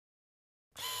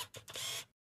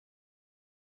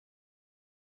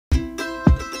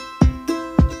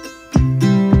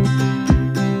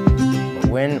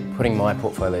putting my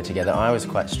portfolio together, I was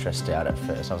quite stressed out at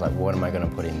first. I was like, what am I going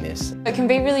to put in this? It can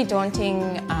be really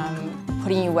daunting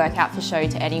putting your work out for show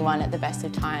to anyone at the best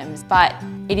of times, but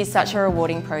it is such a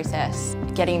rewarding process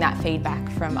getting that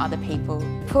feedback from other people.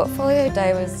 Portfolio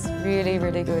day was really,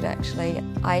 really good actually.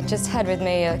 I just had with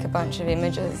me like a bunch of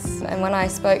images, and when I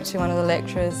spoke to one of the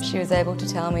lecturers, she was able to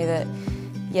tell me that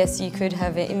yes, you could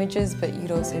have images, but you'd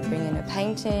also bring in a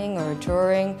painting or a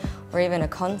drawing or even a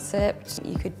concept.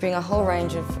 You could bring a whole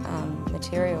range of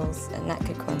materials and that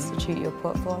could constitute your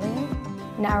portfolio.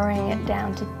 Narrowing it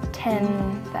down to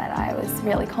 10 that I was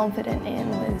really confident in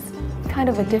was kind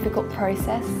of a difficult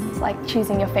process. It's like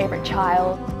choosing your favourite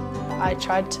child. I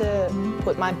tried to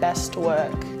put my best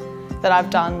work that I've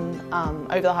done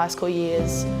over the high school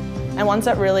years and ones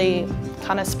that really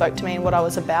kind of spoke to me and what I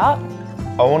was about.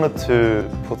 I wanted to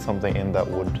put something in that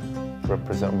would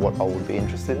represent what I would be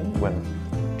interested in when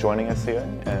joining SCA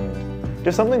and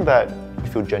just something that I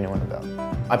feel genuine about.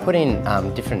 I put in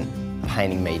different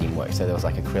painting medium work, so there was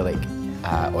like acrylic,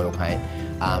 oil paint,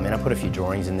 and I put a few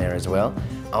drawings in there as well.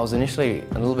 I was initially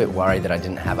a little bit worried that I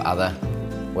didn't have other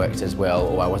works as well,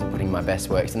 or I wasn't putting my best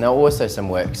works, and there were also some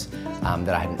works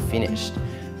that I hadn't finished.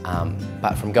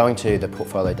 But from going to the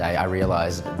portfolio day, I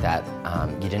realised that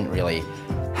you didn't really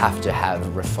have to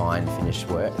have refined finished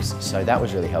works, so that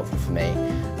was really helpful for me,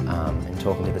 and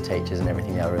talking to the teachers and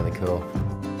everything, they were really cool.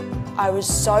 I was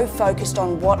so focused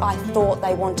on what I thought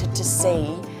they wanted to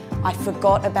see, I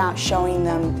forgot about showing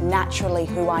them naturally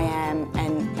who I am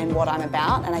and what I'm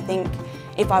about, and I think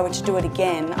if I were to do it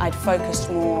again, I'd focus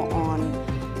more on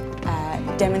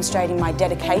demonstrating my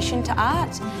dedication to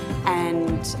art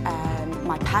and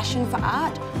my passion for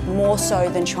art, more so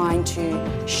than trying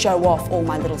to show off all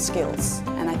my little skills.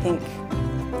 And I think,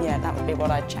 yeah, that would be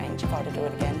what I'd change if I were to do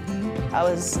it again. I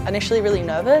was initially really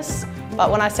nervous,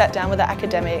 but when I sat down with the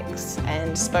academics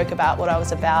and spoke about what I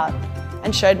was about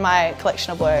and showed my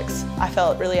collection of works, I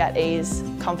felt really at ease,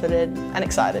 confident and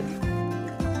excited.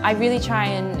 I really try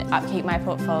and upkeep my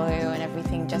portfolio and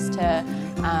everything just to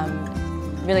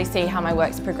really see how my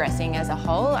work's progressing as a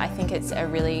whole. I think it's a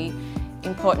really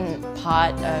important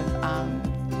part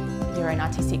of your own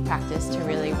artistic practice to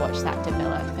really watch that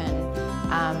develop,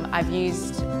 and I've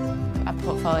used a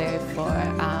portfolio for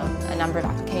a number of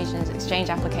applications, exchange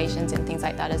applications and things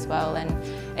like that as well, and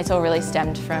it's all really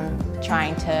stemmed from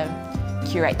trying to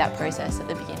curate that process at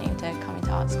the beginning to come into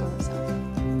art school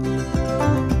itself.